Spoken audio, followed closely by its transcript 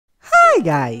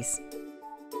guys!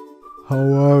 How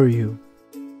are you?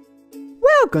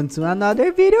 Welcome to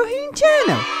another video here in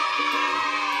channel!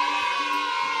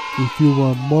 If you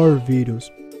want more videos,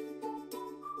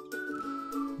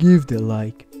 give the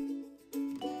like,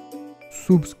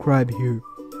 subscribe here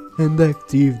and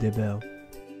active the bell.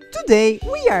 Today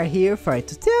we are here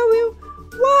to tell you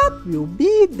what will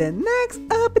be the next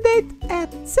update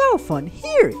at CELLPHONE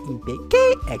here in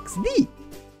PKXD.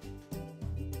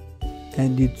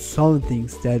 And it's some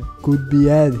things that could be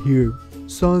added here,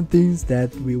 some things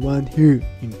that we want here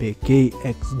in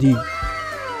PKXD.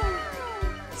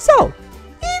 So,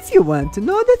 if you want to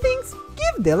know the things,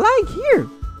 give the like here.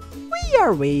 We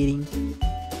are waiting.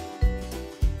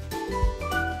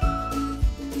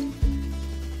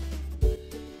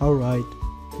 Alright,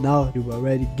 now you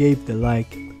already gave the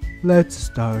like, let's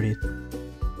start it.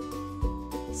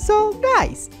 So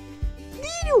guys,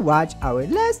 did you watch our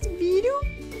last video?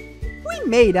 We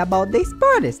made about the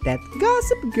spoilers that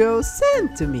Gossip Girl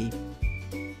sent to me.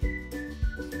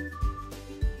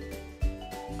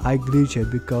 I glitched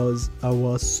because I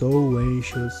was so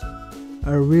anxious.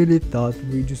 I really thought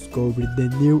we discovered the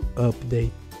new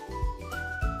update.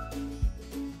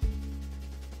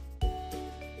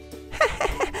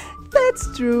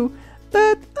 That's true,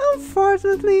 but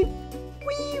unfortunately,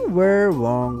 we were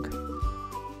wrong.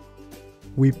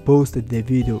 We posted the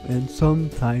video and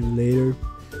sometime later,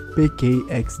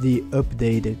 PKXD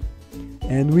updated,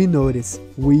 and we noticed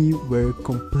we were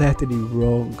completely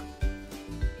wrong.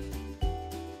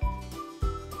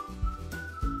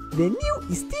 The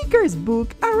new stickers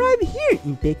book arrived here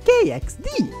in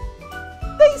PKXD.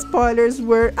 The spoilers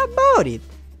were about it.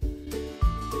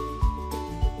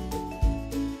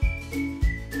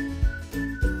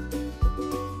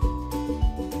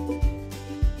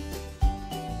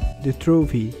 The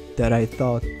trophy that I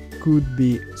thought could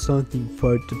be something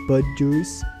for to put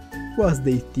juice was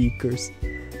the stickers,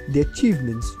 the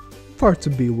achievements, for to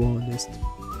be honest.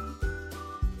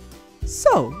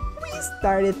 So, we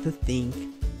started to think,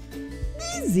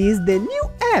 this is the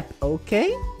new app,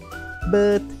 okay?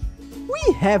 But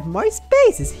we have more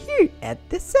spaces here at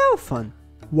the CELLPHONE.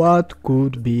 What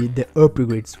could be the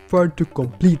upgrades for to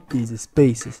complete these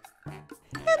spaces?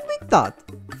 And we thought,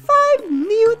 5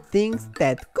 new things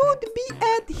that could be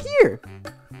added here.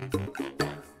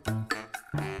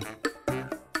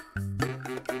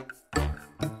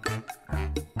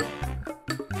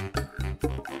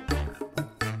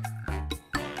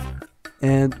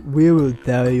 And we will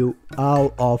tell you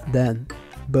all of them,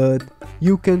 but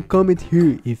you can comment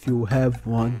here if you have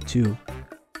one too.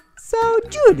 So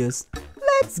Julius,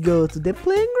 let's go to the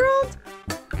playground.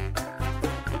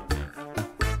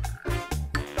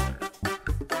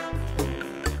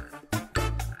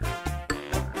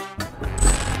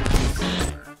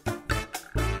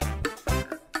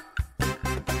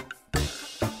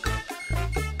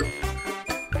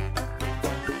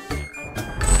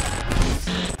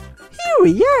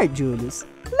 Here we are, Julius.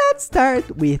 Let's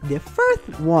start with the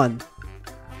first one.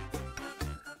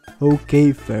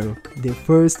 Okay, Pharaoh, the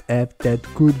first app that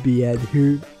could be added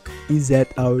here is at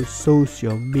our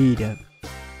social media.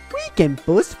 We can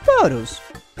post photos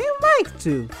and like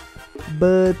too,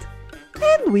 but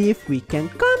and if we can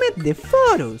comment the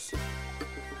photos.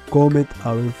 Comment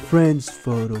our friend's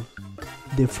photo,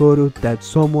 the photo that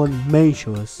someone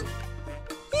mentioned us.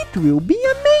 It will be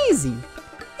amazing.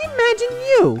 Imagine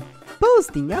you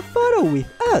posting a photo with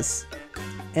us,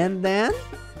 and then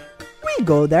we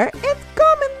go there and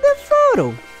comment the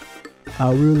photo. I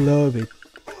will love it.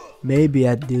 Maybe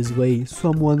at this way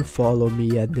someone follow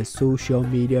me at the social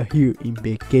media here in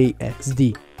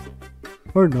PKXD.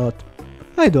 Or not,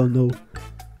 I don't know.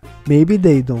 Maybe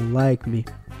they don't like me.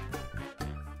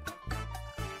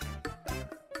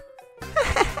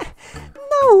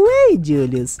 No way,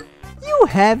 Julius. You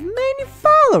have many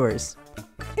followers.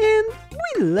 And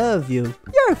we love you.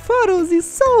 Your photos is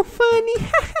so funny.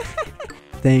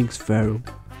 Thanks, Pharaoh.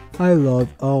 I love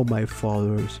all my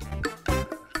followers.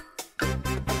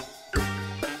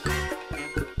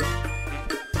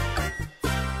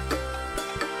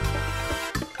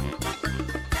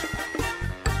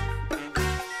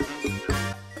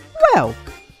 Well,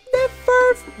 the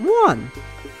first one.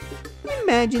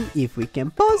 Imagine if we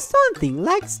can post something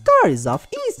like stories of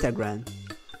Instagram.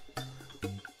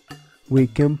 We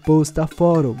can post a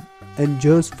photo and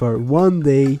just for one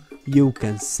day you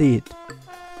can see it.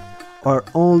 Or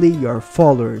only your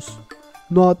followers.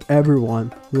 Not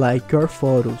everyone like your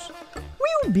photos.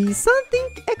 Will be something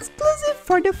exclusive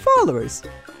for the followers.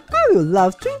 I will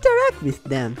love to interact with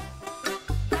them.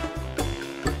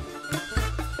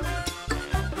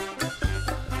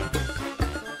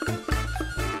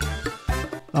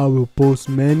 I will post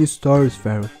many stories,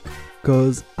 Pharaoh,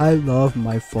 cause I love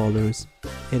my followers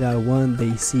and I want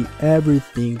they see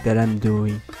everything that I'm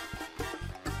doing.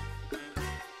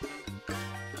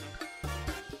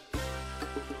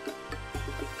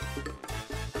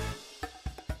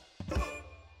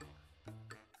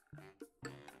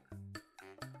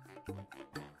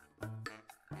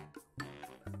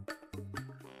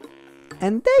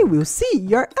 And they will see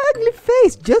your ugly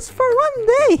face just for one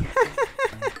day.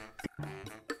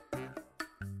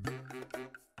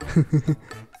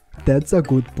 That's a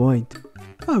good point.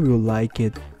 I will like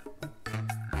it.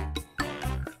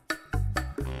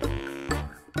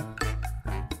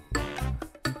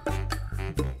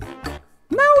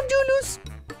 Now, Julius,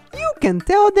 you can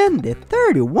tell them the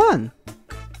 31.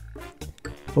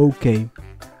 Okay.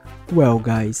 Well,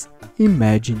 guys,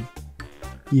 imagine.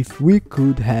 If we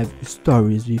could have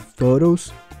stories with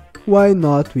photos, why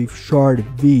not with short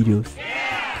videos?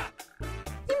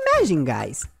 Imagine,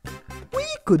 guys, we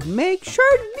could make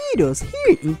short videos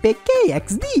here in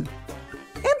PKXD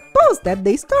and post at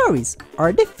the stories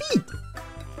or the feed.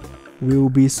 Will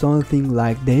be something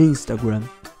like the Instagram,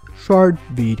 short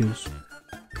videos.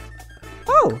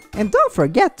 Oh, and don't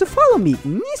forget to follow me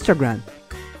in Instagram,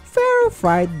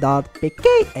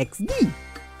 pharaohfried.pkxd.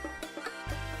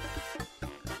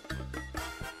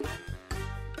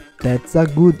 That's a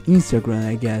good Instagram,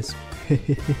 I guess.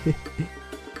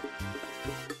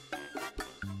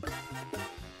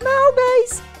 Now,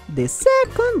 guys, the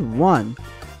second one.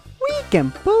 We can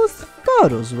post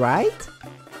photos, right?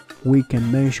 We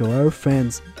can mention our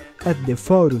friends at the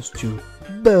photos too.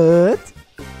 But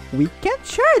we can't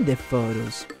share the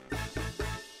photos.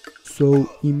 So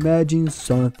imagine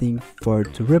something for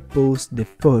to repost the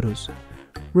photos.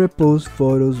 Repost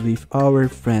photos with our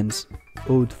friends,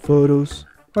 old photos,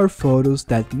 or photos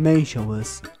that mention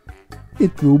us.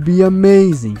 It will be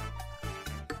amazing.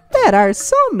 There are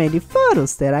so many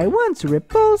photos that I want to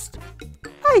repost.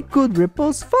 I could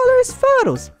repost followers'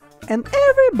 photos and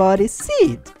everybody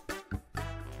see it.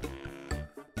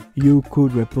 You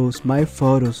could repost my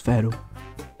photos, Pharaoh.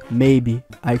 Maybe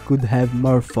I could have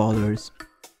more followers.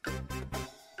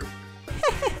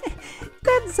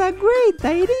 That's a great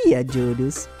idea,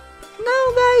 Julius.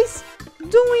 Now, guys,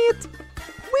 do it.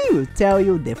 We will tell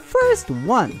you the first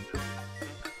one.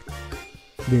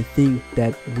 The thing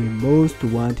that we most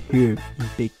want here in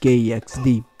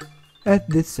PKXD at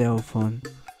the cell phone.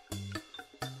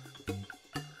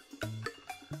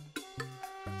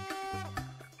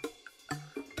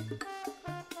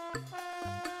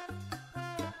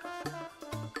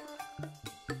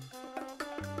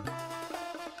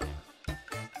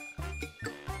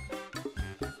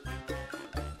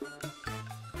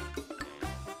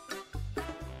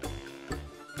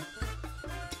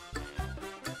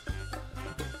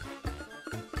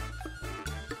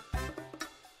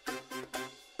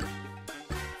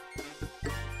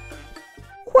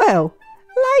 Well,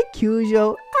 like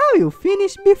usual, I will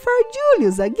finish before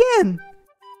Julius again.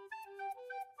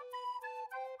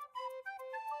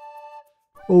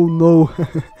 Oh no,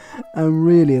 I'm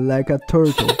really like a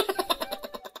turtle.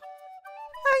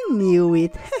 I knew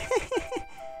it.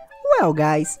 Well,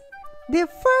 guys, the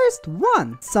first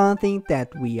one, something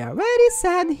that we already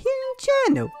said here in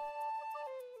channel.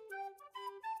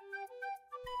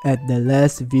 At the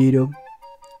last video,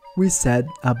 we said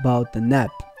about an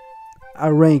app,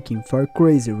 a ranking for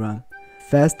Crazy Run,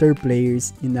 faster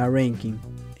players in a ranking,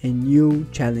 and you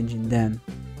challenging them.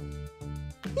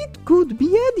 It could be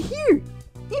added here.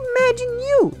 Imagine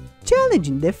you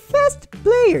challenging the fast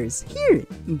players here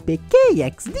in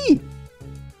PKXD.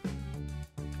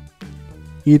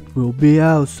 It will be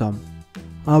awesome.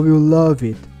 I will love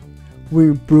it. We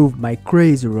improve my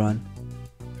Crazy Run.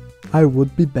 I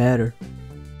would be better.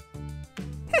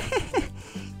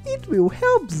 It will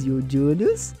help you,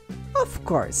 Julius. Of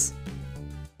course.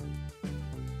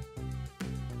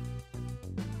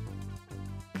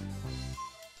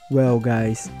 Well,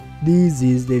 guys, this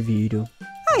is the video.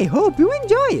 I hope you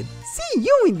enjoy it. See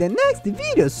you in the next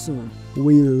video soon.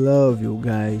 We love you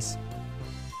guys.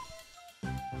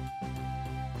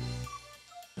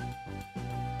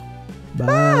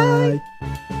 Bye. Bye.